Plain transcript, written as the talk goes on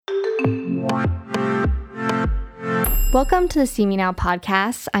Welcome to the See Me Now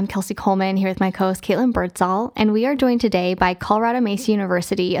podcast. I'm Kelsey Coleman here with my co-host Caitlin Birdsall, and we are joined today by Colorado Mesa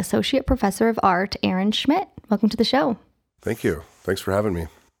University Associate Professor of Art, Aaron Schmidt. Welcome to the show. Thank you. Thanks for having me.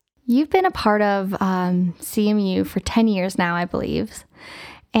 You've been a part of CMU for 10 years now, I believe,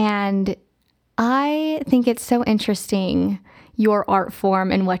 and I think it's so interesting, your art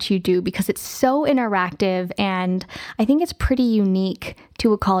form and what you do, because it's so interactive, and I think it's pretty unique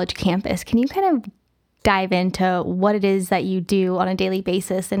to a college campus. Can you kind of dive into what it is that you do on a daily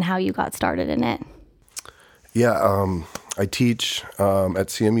basis and how you got started in it? Yeah, I teach at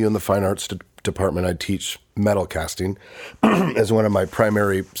CMU in the Fine Arts Department. I teach metal casting as one of my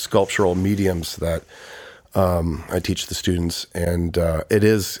primary sculptural mediums that I teach the students. And it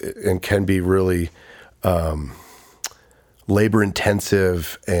is and can be really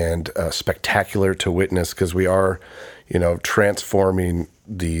labor-intensive and spectacular to witness, because we are, transforming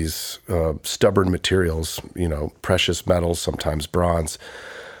these stubborn materials, precious metals, sometimes bronze,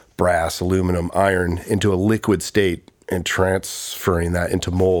 brass, aluminum, iron, into a liquid state and transferring that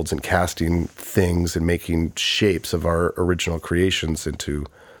into molds and casting things and making shapes of our original creations into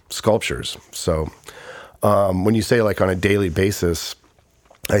sculptures. So when you say like on a daily basis,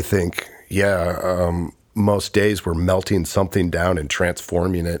 I think, most days we're melting something down and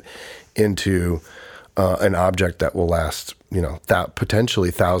transforming it into an object that will last,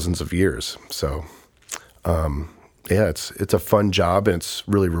 potentially thousands of years. So, it's a fun job, and it's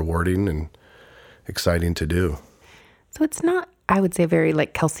really rewarding and exciting to do. So it's not, I would say, very,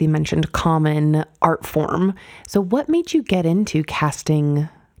 like Kelsey mentioned, common art form. So what made you get into casting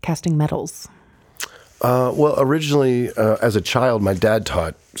metals? Well, originally, as a child, my dad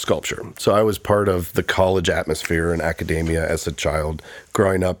taught sculpture. So I was part of the college atmosphere and academia as a child,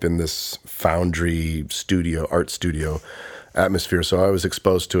 growing up in this foundry studio, art studio atmosphere. So I was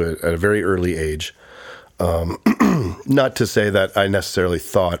exposed to it at a very early age. Not to say that I necessarily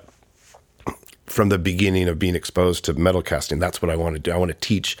thought from the beginning of being exposed to metal casting, that's what I want to do. I want to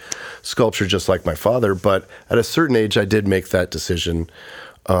teach sculpture just like my father. But at a certain age, I did make that decision.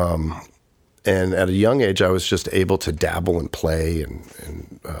 And at a young age, I was just able to dabble and play and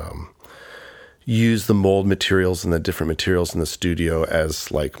use the mold materials and the different materials in the studio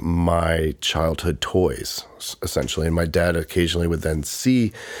as like my childhood toys, essentially. And my dad occasionally would then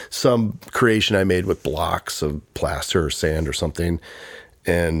see some creation I made with blocks of plaster or sand or something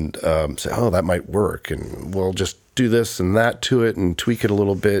and say, oh, that might work. And we'll just do this and that to it and tweak it a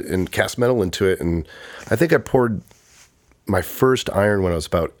little bit and cast metal into it. And I think I poured my first iron when I was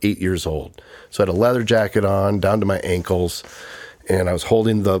about 8 years old. So I had a leather jacket on down to my ankles, and I was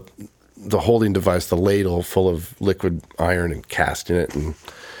holding the holding device, the ladle full of liquid iron, and casting it. And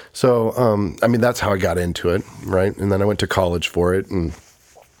so, that's how I got into it, right? And then I went to college for it, and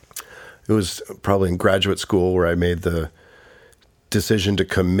it was probably in graduate school where I made the decision to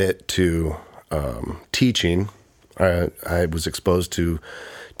commit to teaching. I was exposed to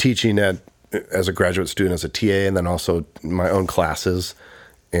teaching as a graduate student, as a TA, and then also my own classes.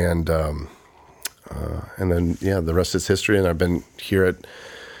 And then, the rest is history. And I've been here at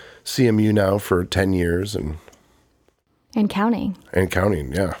CMU now for 10 years. And counting. And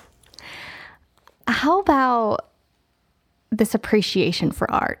counting, yeah. How about this appreciation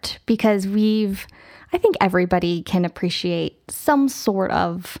for art? Because I think everybody can appreciate some sort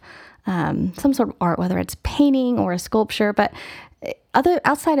of art, whether it's painting or a sculpture, but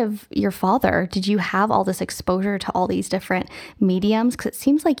outside of your father, did you have all this exposure to all these different mediums? Because it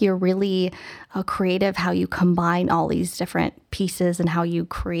seems like you're really creative how you combine all these different pieces and how you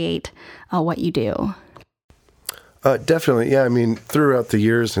create what you do. Definitely. Yeah. Throughout the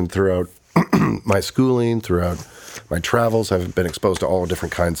years and throughout my schooling, throughout my travels, I've been exposed to all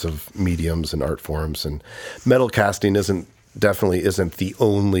different kinds of mediums and art forms. And metal casting definitely isn't the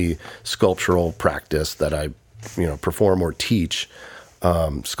only sculptural practice that I perform or teach.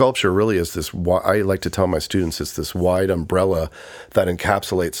 Sculpture really is this, I like to tell my students, it's this wide umbrella that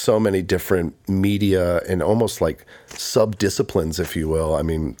encapsulates so many different media and almost like sub-disciplines, if you will.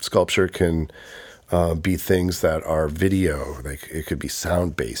 Sculpture can be things that are video. It could be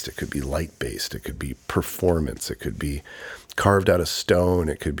sound-based, it could be light-based, it could be performance, it could be carved out of stone,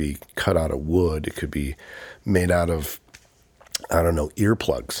 it could be cut out of wood, it could be made out of,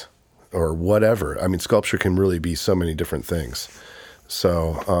 earplugs or whatever. Sculpture can really be so many different things.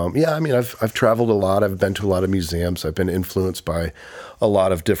 So, I've traveled a lot. I've been to a lot of museums. I've been influenced by a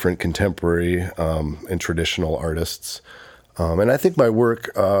lot of different contemporary and traditional artists. And I think my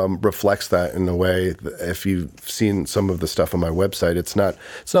work reflects that in a way. If you've seen some of the stuff on my website, it's not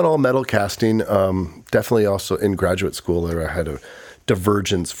all metal casting. Definitely also in graduate school there, I had a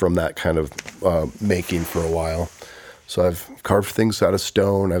divergence from that kind of making for a while. So I've carved things out of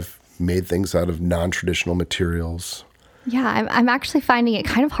stone. I've made things out of non-traditional materials. Yeah, I'm actually finding it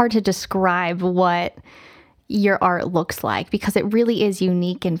kind of hard to describe what your art looks like, because it really is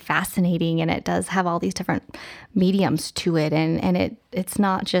unique and fascinating, and it does have all these different mediums to it, and it's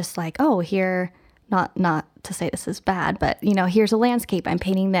not just like, oh, here, not to say this is bad, but here's a landscape, I'm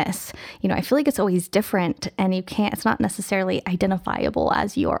painting this. I feel like it's always different, and it's not necessarily identifiable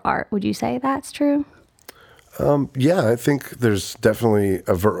as your art. Would you say that's true? Yeah, I think there's definitely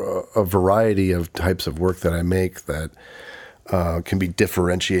a variety of types of work that I make that can be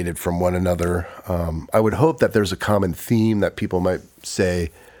differentiated from one another. I would hope that there's a common theme that people might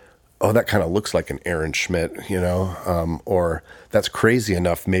say, oh, that kind of looks like an Aaron Schmidt, or that's crazy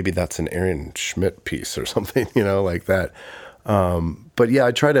enough. Maybe that's an Aaron Schmidt piece or something, like that. But yeah,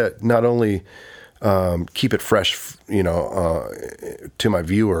 I try to not only keep it fresh, to my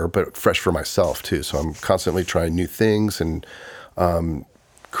viewer, but fresh for myself too. So I'm constantly trying new things and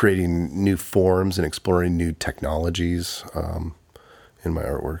creating new forms and exploring new technologies in my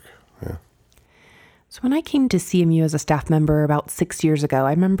artwork. Yeah. So when I came to CMU as a staff member about 6 years ago,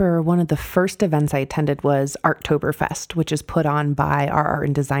 I remember one of the first events I attended was Arttoberfest, which is put on by our art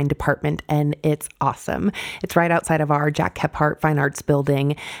and design department, and it's awesome. It's right outside of our Jack Kephart Fine Arts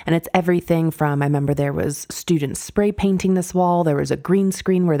building, and it's everything from, I remember there was students spray painting this wall, there was a green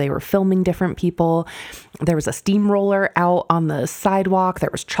screen where they were filming different people, there was a steamroller out on the sidewalk,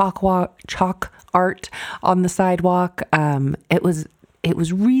 there was chalk art on the sidewalk. It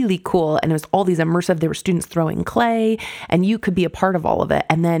was really cool, and it was all these immersive, there were students throwing clay, and you could be a part of all of it.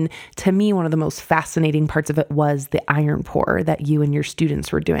 And then, to me, one of the most fascinating parts of it was the iron pour that you and your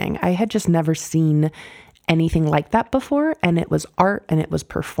students were doing. I had just never seen anything like that before, and it was art and it was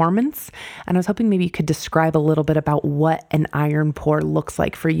performance. And I was hoping maybe you could describe a little bit about what an iron pour looks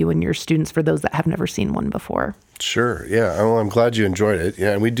like for you and your students, for those that have never seen one before. Sure, yeah. Well, I'm glad you enjoyed it.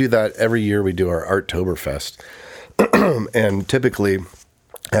 Yeah, and we do that every year. We do our Arttoberfest. And every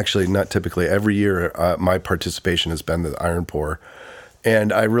year, my participation has been the iron pour.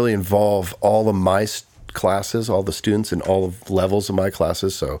 And I really involve all of my classes, all the students in all of levels of my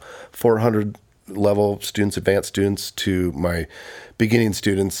classes. So 400 level students, advanced students, to my beginning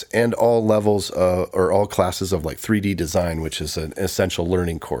students, and all levels or all classes of like 3D design, which is an essential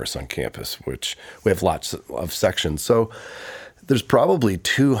learning course on campus, which we have lots of sections. So there's probably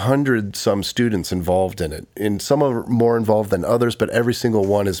 200 some students involved in it, and some are more involved than others, but every single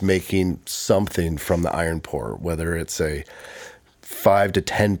one is making something from the iron pour, whether it's a 5 to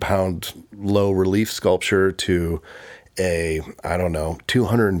 10 pound low relief sculpture to a,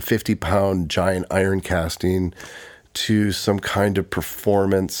 250 pound giant iron casting, to some kind of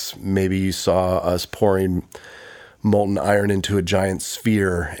performance. Maybe you saw us pouring molten iron into a giant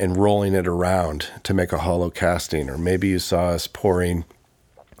sphere and rolling it around to make a hollow casting. Or maybe you saw us pouring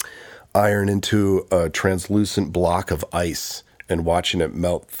iron into a translucent block of ice and watching it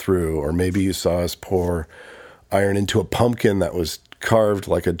melt through. Or maybe you saw us pour iron into a pumpkin that was carved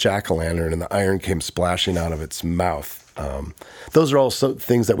like a jack-o'-lantern and the iron came splashing out of its mouth. Those are all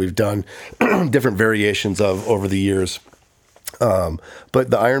things that we've done different variations of over the years. But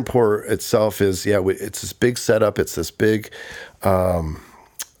the iron pour itself is, it's this big setup. It's this big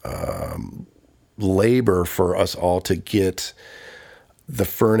labor for us all to get the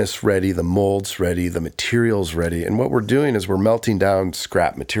furnace ready, the molds ready, the materials ready. And what we're doing is we're melting down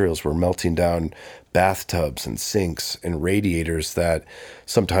scrap materials. We're melting down bathtubs and sinks and radiators that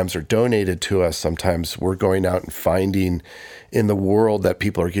sometimes are donated to us. Sometimes we're going out and finding in the world that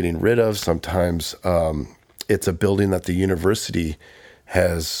people are getting rid of. Sometimes it's a building that the university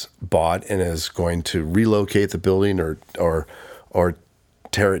has bought and is going to relocate the building or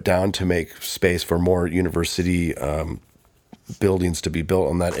tear it down to make space for more university buildings to be built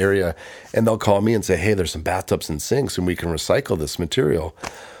on that area. And they'll call me and say, hey, there's some bathtubs and sinks and we can recycle this material.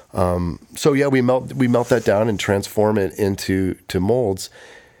 We melt that down and transform it into molds.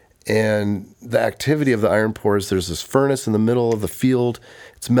 And the activity of the iron pours, there's this furnace in the middle of the field.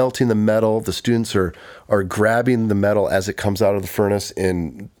 It's melting the metal. The students are grabbing the metal as it comes out of the furnace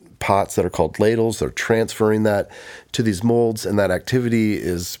in pots that are called ladles. They're transferring that to these molds, and that activity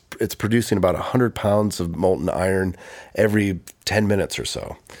it's producing about 100 pounds of molten iron every 10 minutes or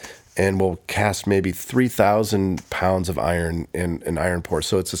so. And we'll cast maybe 3,000 pounds of iron in an iron pour.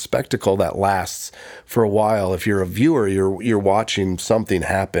 So it's a spectacle that lasts for a while. If you're a viewer, you're watching something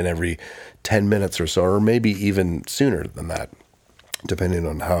happen every 10 minutes or so, or maybe even sooner than that, depending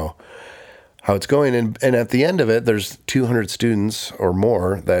on how it's going. And at the end of it, there's 200 students or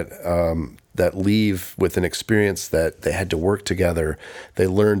more that that leave with an experience that they had to work together. They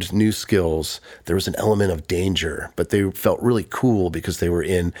learned new skills. There was an element of danger, but they felt really cool because they were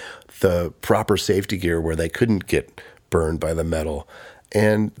in the proper safety gear where they couldn't get burned by the metal.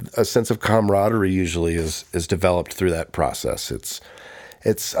 And a sense of camaraderie usually is developed through that process.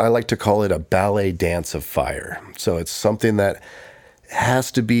 It's I like to call it a ballet dance of fire. So it's something that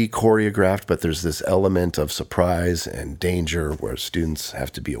has to be choreographed, but there's this element of surprise and danger where students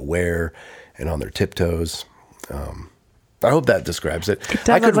have to be aware and on their tiptoes. I hope that describes it.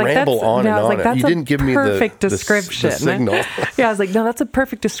 I could ramble on and on. You didn't give me perfect description. The signal. Yeah, I was like, no, that's a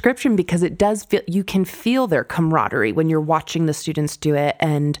perfect description because it does feel, you can feel their camaraderie when you're watching the students do it.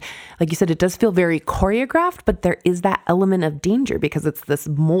 And like you said, it does feel very choreographed, but there is that element of danger because it's this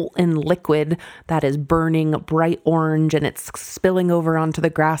molten liquid that is burning bright orange and it's spilling over onto the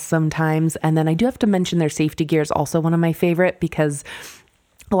grass sometimes. And then I do have to mention their safety gear is also one of my favorite because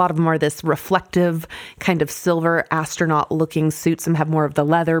a lot of them are this reflective kind of silver astronaut looking suits. Some have more of the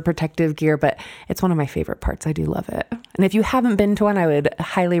leather protective gear, but it's one of my favorite parts. I do love it. And if you haven't been to one, I would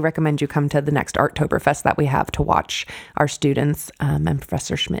highly recommend you come to the next Arttoberfest that we have to watch our students and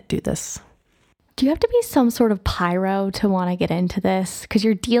Professor Schmidt do this. Do you have to be some sort of pyro to want to get into this? Because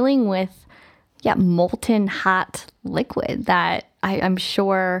you're dealing with, molten hot liquid that I'm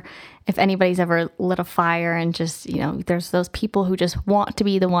sure if anybody's ever lit a fire and just, there's those people who just want to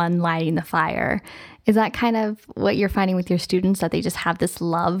be the one lighting the fire. Is that kind of what you're finding with your students, that they just have this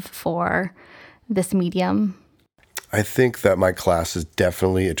love for this medium? I think that my class is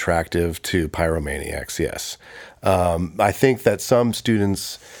definitely attractive to pyromaniacs, yes. I think that some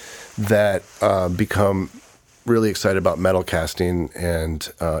students that become really excited about metal casting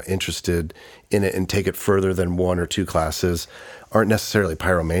and interested in it and take it further than one or two classes aren't necessarily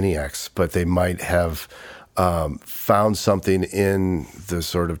pyromaniacs, but they might have found something in the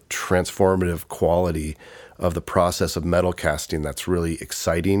sort of transformative quality of the process of metal casting that's really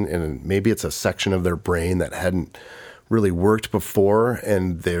exciting. And maybe it's a section of their brain that hadn't really worked before,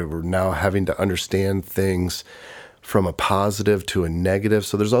 and they were now having to understand things from a positive to a negative.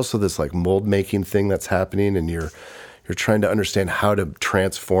 So there's also this like mold making thing that's happening, and you're trying to understand how to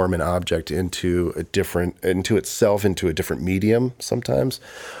transform an object into a different medium sometimes,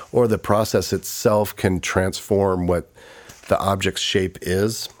 or the process itself can transform what the object's shape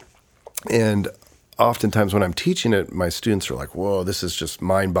is. And oftentimes when I'm teaching it, my students are like, whoa, this is just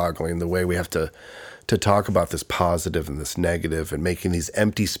mind-boggling, the way we have to talk about this positive and this negative, and making these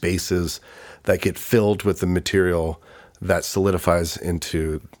empty spaces that get filled with the material that solidifies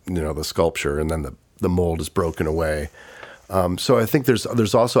into, the sculpture, and then the mold is broken away. So I think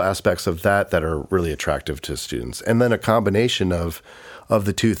there's also aspects of that are really attractive to students. And then a combination of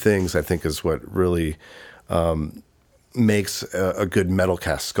the two things, I think, is what really makes a good metal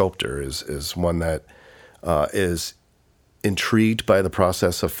cast sculptor is one that is intrigued by the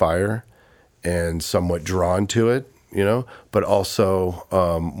process of fire and somewhat drawn to it, but also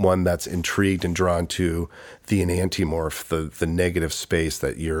one that's intrigued and drawn to the enantiomorph, the negative space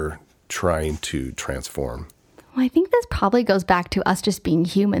that you're trying to transform. Well, I think this probably goes back to us just being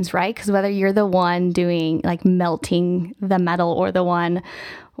humans, right? Because whether you're the one doing like melting the metal or the one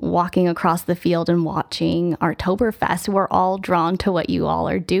walking across the field and watching Arttoberfest, we're all drawn to what you all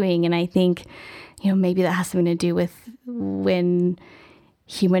are doing. And I think, maybe that has something to do with when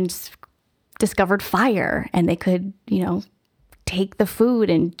humans discovered fire and they could, take the food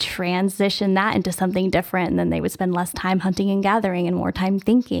and transition that into something different. And then they would spend less time hunting and gathering and more time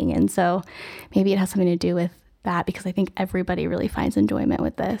thinking. And so maybe it has something to do with that, because I think everybody really finds enjoyment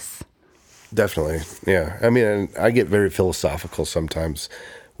with this. Definitely. Yeah. I mean, I get very philosophical sometimes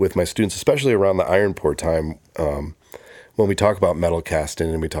with my students, especially around the iron pour time, when we talk about metal casting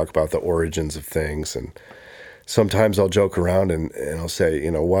and we talk about the origins of things. And sometimes I'll joke around and I'll say,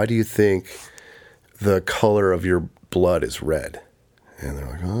 why do you think the color of your blood is red? And they're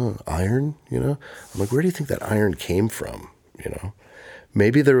like, oh, iron, I'm like, where do you think that iron came from?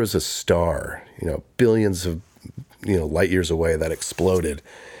 Maybe there was a star, billions of, light years away that exploded,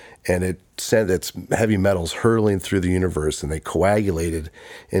 and it sent its heavy metals hurtling through the universe, and they coagulated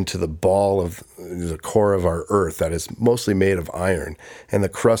into the ball of the core of our Earth that is mostly made of iron, and the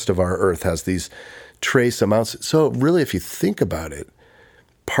crust of our Earth has these trace amounts. So really, if you think about it,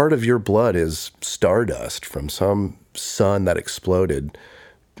 part of your blood is stardust from some sun that exploded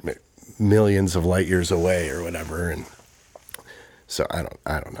millions of light years away or whatever. And so I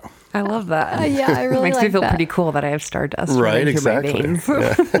don't know. I love that. Yeah, I really It makes like me feel that. pretty cool that I have stardust right, running through exactly. my veins.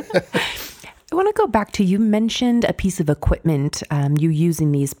 Yeah. I want to go back to, you mentioned a piece of equipment, you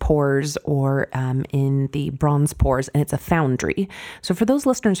using these pours or in the bronze pours, and it's a foundry. So for those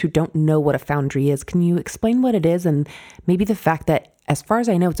listeners who don't know what a foundry is, can you explain what it is and maybe the fact that, as far as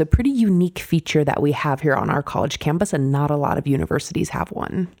I know, it's a pretty unique feature that we have here on our college campus and not a lot of universities have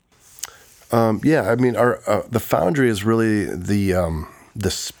one? The foundry is really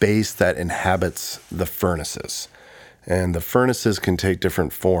the space that inhabits the furnaces. And the furnaces can take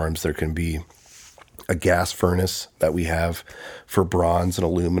different forms. There can be a gas furnace that we have for bronze and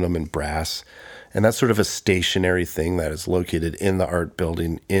aluminum and brass. And that's sort of a stationary thing that is located in the art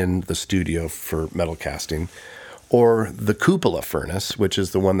building in the studio for metal casting. Or the cupola furnace, which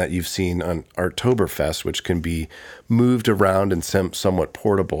is the one that you've seen on Arttoberfest, which can be moved around and somewhat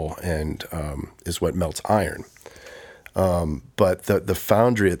portable and is what melts iron. But the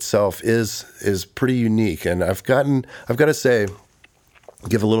foundry itself is pretty unique, and I've got to say,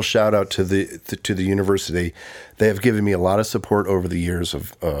 give a little shout out to the university. They have given me a lot of support over the years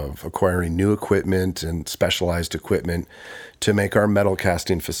of acquiring new equipment and specialized equipment to make our metal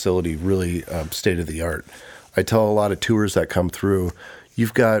casting facility really state of the art. I tell a lot of tours that come through,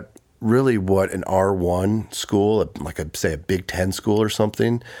 you've got really what an R1 school, like a Big Ten school or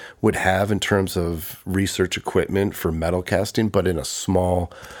something, would have in terms of research equipment for metal casting, but in a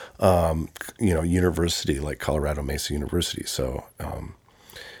small, university like Colorado Mesa University. So,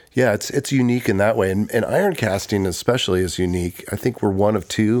 it's unique in that way. And iron casting especially is unique. I think we're one of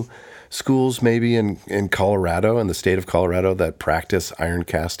two schools maybe in Colorado, in the state of Colorado, that practice iron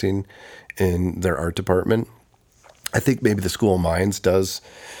casting in their art department. I think maybe the School of Mines does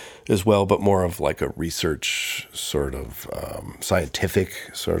as well, but more of like a research sort of scientific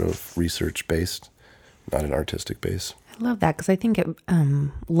sort of research based, not an artistic base. I love that because I think it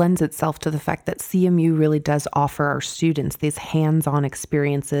lends itself to the fact that CMU really does offer our students these hands-on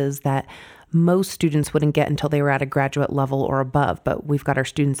experiences that most students wouldn't get until they were at a graduate level or above. But we've got our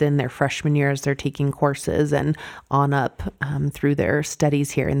students in their freshman years, they're taking courses and on up through their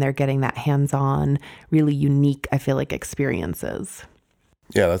studies here, and they're getting that hands-on, really unique, I feel like, experiences.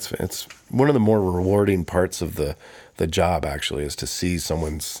 Yeah, it's one of the more rewarding parts of the job, actually, is to see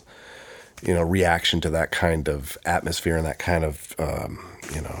someone's, reaction to that kind of atmosphere and that kind of,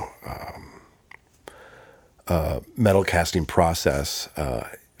 metal casting process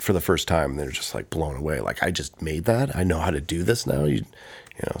for the first time. They're just like blown away. Like, I just made that. I know how to do this now.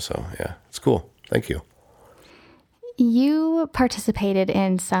 So yeah, it's cool. Thank you. You participated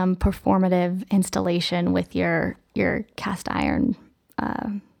in some performative installation with your cast iron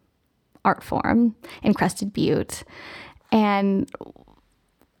art form in Crested Butte. And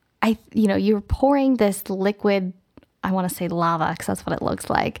you're pouring this liquid, I want to say lava, because that's what it looks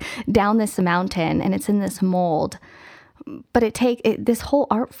like, down this mountain, and it's in this mold. But this whole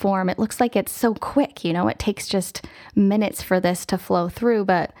art form, it looks like it's so quick, it takes just minutes for this to flow through,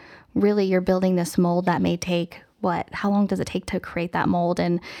 but really you're building this mold that may take how long does it take to create that mold,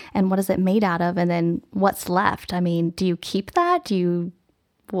 and what is it made out of, and then what's left? I mean, do you keep that?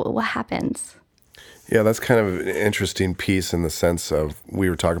 What happens? Yeah, that's kind of an interesting piece in the sense of, we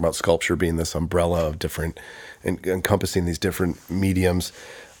were talking about sculpture being this umbrella of different, encompassing these different mediums.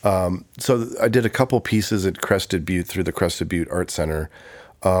 So I did a couple pieces at Crested Butte through the Crested Butte Art Center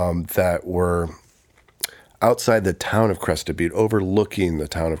that were outside the town of Crested Butte, overlooking the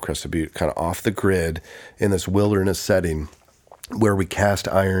town of Crested Butte, kind of off the grid in this wilderness setting where we cast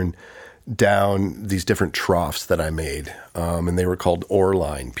iron down these different troughs that I made, and they were called ore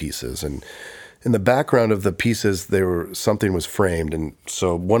line pieces. And in the background of the pieces, something was framed, and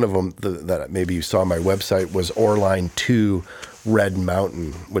so one of them that maybe you saw on my website was Ore Line 2 Red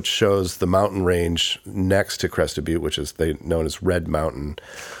Mountain, which shows the mountain range next to Crested Butte, which is known as Red Mountain,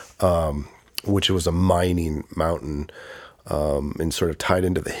 which was a mining mountain, and sort of tied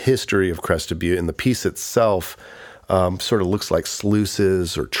into the history of Crested Butte. And the piece itself sort of looks like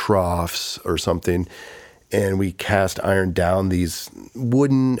sluices or troughs or something. And we cast iron down these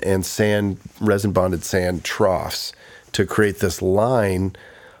wooden and resin bonded sand troughs to create this line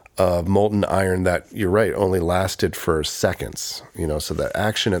of molten iron that, you're right, only lasted for seconds. So the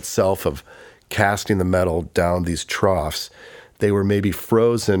action itself of casting the metal down these troughs, they were maybe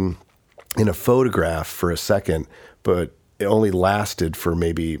frozen in a photograph for a second, but it only lasted for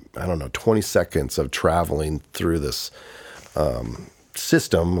maybe, 20 seconds of traveling through this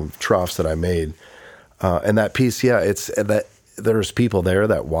system of troughs that I made. And that piece, it's that there's people there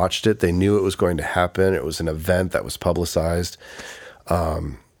that watched it. They knew it was going to happen. It was an event that was publicized.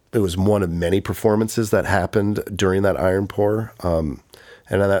 It was one of many performances that happened during that iron pour. And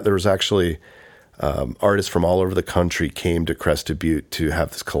on that, there was actually artists from all over the country came to Crested Butte to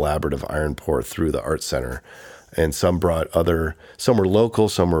have this collaborative iron pour through the Art Center. And some were local,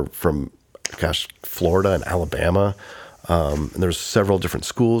 some were from, Florida and Alabama. And there's several different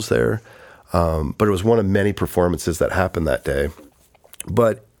schools there. But it was one of many performances that happened that day.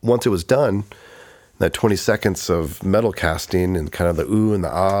 But once it was done, that 20 seconds of metal casting and kind of the ooh and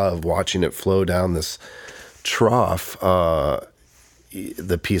the ah of watching it flow down this trough, the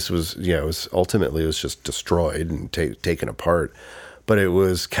piece was, it was just destroyed and taken apart, but it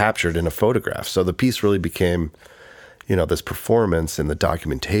was captured in a photograph. So the piece really became, this performance, and the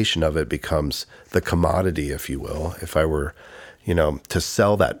documentation of it becomes the commodity, if you will. If I were, to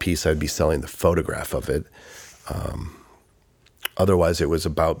sell that piece, I'd be selling the photograph of it. Otherwise, it was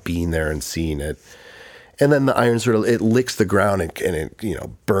about being there and seeing it. And then the iron it licks the ground and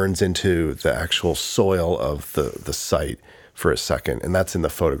it, burns into the actual soil of the site for a second. And that's in the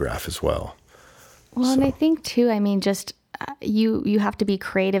photograph as well. Well, and I think too, just you have to be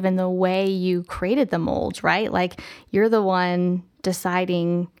creative in the way you created the molds, right? Like you're the one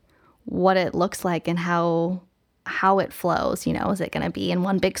deciding what it looks like and how it flows. Is it going to be in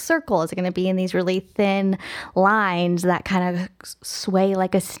one big circle? Is it going to be in these really thin lines that kind of sway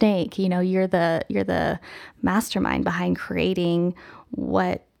like a snake? You're the mastermind behind creating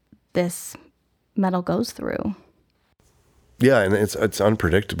what this metal goes through. Yeah, and it's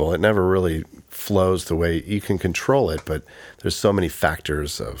unpredictable. It never really flows the way you can control it, but there's so many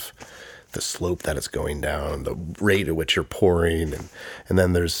factors of the slope that it's going down, the rate at which you're pouring, and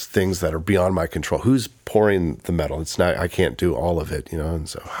then there's things that are beyond my control. Who's pouring the metal? It's not, I can't do all of it, and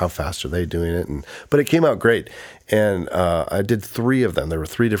so how fast are they doing it? But it came out great. And I did 3 of them. There were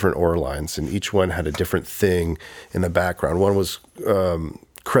 3 different ore lines, and each one had a different thing in the background. One was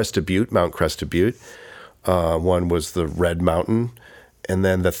Crested Butte, Mount Crested Butte. One was the Red Mountain. And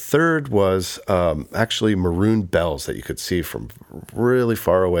then the third was actually maroon bells that you could see from really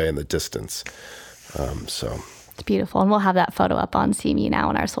far away in the distance. It's beautiful. And we'll have that photo up on CMU Now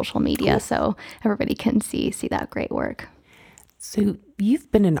on our social media, so everybody can see that great work. So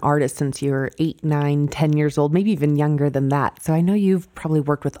you've been an artist since you were 8, 9, 10 years old, maybe even younger than that. So I know you've probably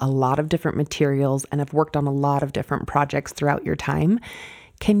worked with a lot of different materials and have worked on a lot of different projects throughout your time.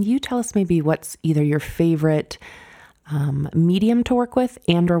 Can you tell us maybe what's either your favorite medium to work with,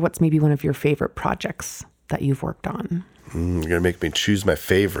 and or what's maybe one of your favorite projects that you've worked on? You're going to make me choose my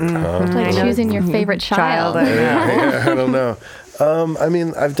favorite, huh? It's like choosing your favorite child. Yeah, I don't know.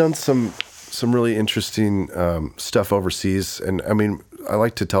 I've done some really interesting stuff overseas, and I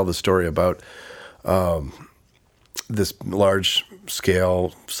like to tell the story about this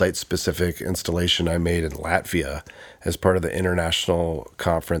large-scale, site-specific installation I made in Latvia as part of the International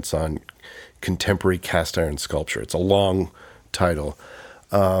Conference on Contemporary Cast Iron Sculpture. It's a long title,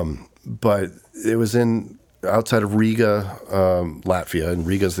 but it was outside of Riga, Latvia, and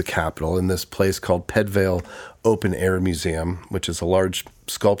Riga's the capital, in this place called Pedvale Open Air Museum, which is a large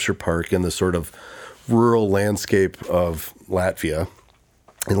sculpture park in the sort of rural landscape of Latvia.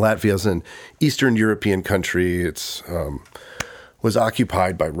 And Latvia is an Eastern European country. It's was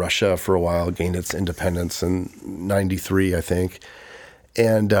occupied by Russia for a while, gained its independence in 93, I think.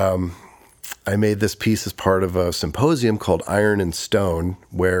 And I made this piece as part of a symposium called Iron and Stone,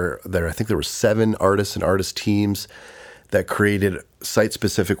 where I think there were 7 artists and artist teams that created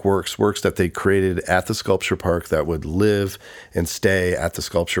site-specific works that they created at the sculpture park that would live and stay at the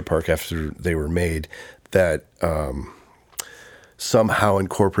sculpture park after they were made, that somehow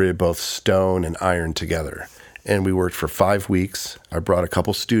incorporated both stone and iron together. And we worked for 5 weeks. I brought a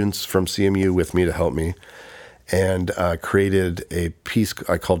couple students from CMU with me to help me, and created a piece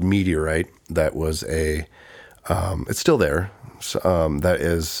I called Meteorite that was it's still there, that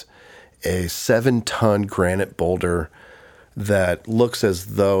is a 7-ton granite boulder that looks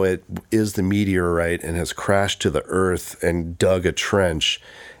as though it is the meteorite and has crashed to the earth and dug a trench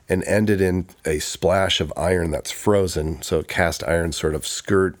and ended in a splash of iron that's frozen. So cast iron sort of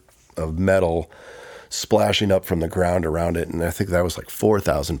skirt of metal splashing up from the ground around it. And I think that was like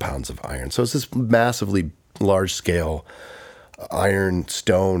 4,000 pounds of iron. So it's this massively large scale iron,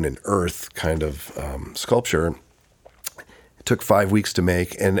 stone, and earth kind of sculpture. It took 5 weeks to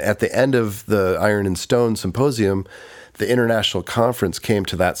make. And at the end of the Iron and Stone Symposium, the international conference came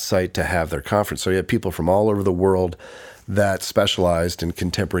to that site to have their conference. So you had people from all over the world that specialized in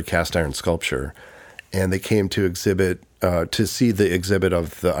contemporary cast iron sculpture. And they came to exhibit, to see the exhibit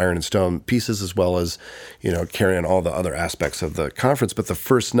of the iron and stone pieces, as well as, carrying all the other aspects of the conference. But the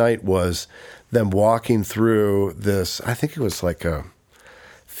first night was them walking through this, I think it was like a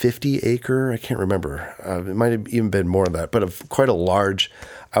 50-acre, I can't remember. It might have even been more than that, but quite a large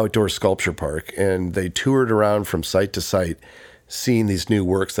outdoor sculpture park, and they toured around from site to site, seeing these new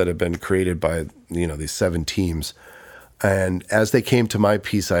works that have been created by, these 7 teams. And as they came to my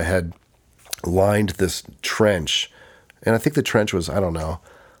piece, I had lined this trench, and I think the trench was,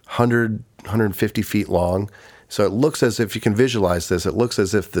 150 feet long. So it looks as if, you can visualize this, it looks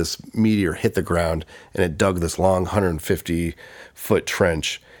as if this meteor hit the ground and it dug this long 150-foot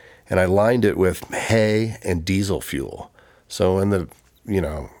trench. And I lined it with hay and diesel fuel. So when the,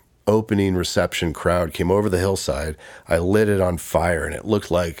 opening reception crowd came over the hillside, I lit it on fire, and it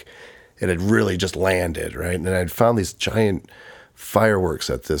looked like it had really just landed, right? And I'd found these giant fireworks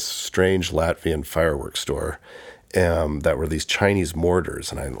at this strange Latvian fireworks store that were these Chinese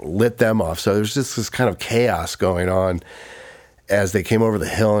mortars, and I lit them off. So there's just this kind of chaos going on as they came over the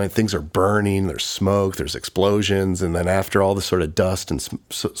hill, and things are burning, there's smoke, there's explosions, and then after all the sort of dust and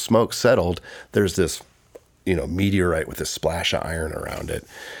smoke settled, there's this meteorite with a splash of iron around it.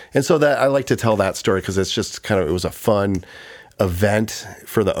 And so that I like to tell that story because it's just it was a fun event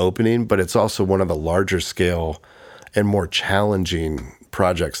for the opening, but it's also one of the larger scale and more challenging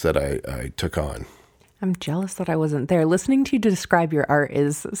projects that I took on. I'm jealous that I wasn't there. Listening to you describe your art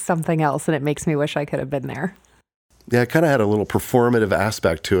is something else, and it makes me wish I could have been there. Yeah, it kind of had a little performative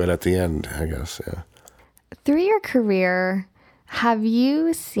aspect to it at the end, I guess, yeah. Through your career, have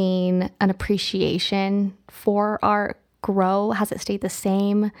you seen an appreciation for art grow? Has it stayed the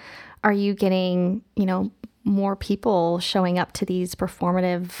same? Are you getting, more people showing up to these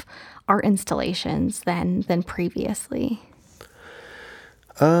performative art installations than previously?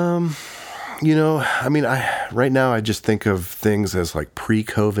 Right now I just think of things as like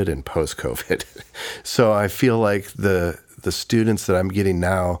pre-COVID and post-COVID. So I feel like the students that I'm getting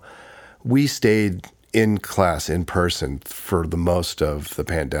now, we stayed in class in person for the most of the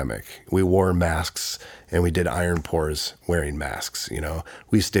pandemic. We wore masks and we did iron pours wearing masks.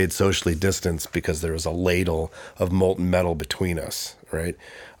 We stayed socially distanced because there was a ladle of molten metal between us, right?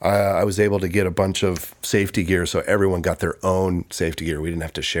 I was able to get a bunch of safety gear, so everyone got their own safety gear. We didn't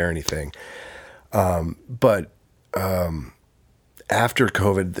have to share anything. But after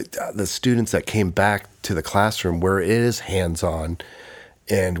COVID, the students that came back to the classroom where it is hands-on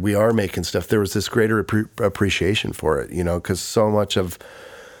and we are making stuff, there was this greater appreciation for it, because so much of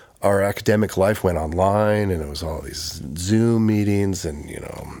our academic life went online, and it was all these Zoom meetings, and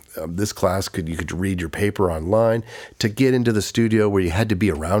this class you could read your paper online. To get into the studio where you had to be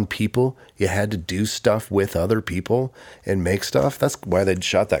around people, you had to do stuff with other people and make stuff. That's why they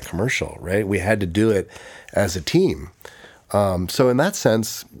shot that commercial, right? We had to do it as a team. So in that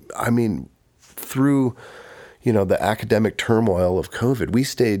sense, through the academic turmoil of COVID, we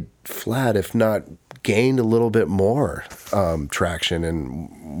stayed flat, if not gained a little bit more traction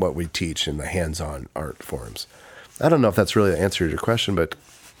in what we teach in the hands-on art forms. I don't know if that's really the answer to your question, but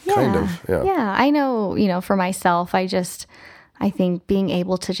kind of. Yeah, I know, for myself, I think being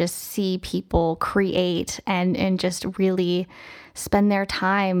able to just see people create and just really spend their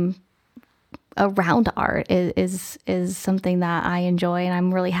time around art is something that I enjoy, and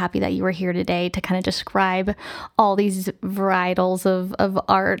I'm really happy that you were here today to kind of describe all these varietals of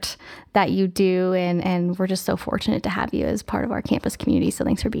art that you do, and we're just so fortunate to have you as part of our campus community. So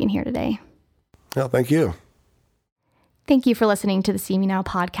thanks for being here today. Well, thank you. Thank you for listening to the See Me Now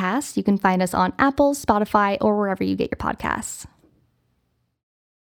podcast. You can find us on Apple, Spotify, or wherever you get your podcasts.